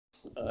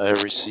I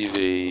received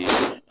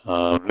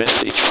a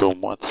message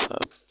from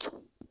WhatsApp,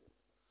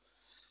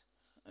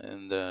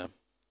 and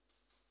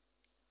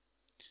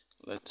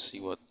let's see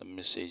what the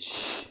message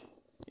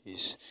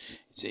is.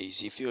 It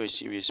says, "If you're a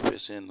serious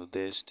person who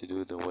dares to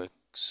do the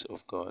works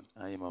of God,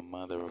 I am a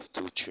mother of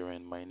two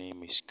children. My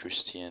name is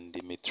Christian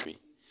Dimitri.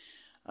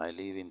 I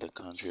live in the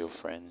country of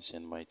France,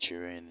 and my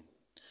children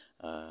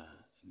uh,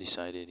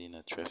 decided in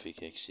a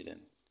traffic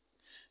accident.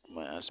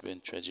 My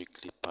husband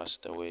tragically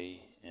passed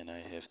away, and I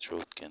have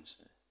throat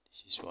cancer.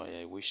 This is why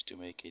I wish to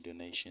make a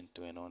donation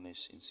to an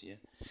honest, sincere,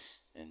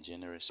 and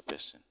generous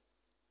person.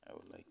 I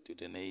would like to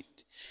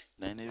donate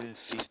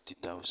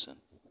 950,000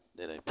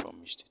 that I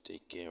promise to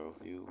take care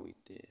of you with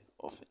the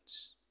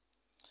orphans.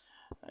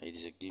 It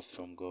is a gift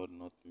from God,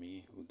 not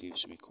me, who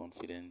gives me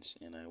confidence,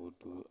 and I will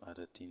do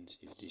other things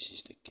if this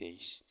is the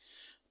case.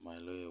 My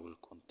lawyer will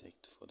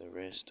contact for the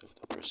rest of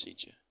the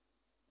procedure.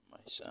 My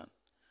son,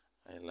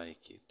 I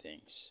like you,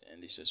 thanks."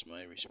 And this is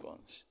my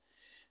response.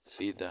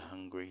 Feed the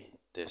hungry,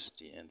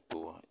 thirsty, and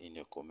poor in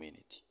your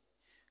community.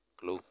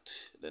 Clothe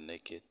the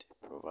naked,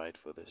 provide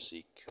for the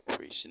sick,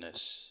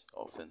 prisoners,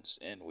 orphans,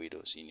 and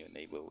widows in your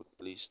neighborhood.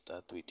 Please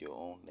start with your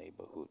own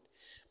neighborhood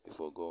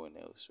before going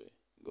elsewhere.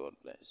 God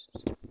bless.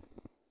 That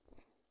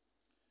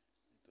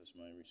was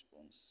my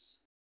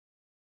response.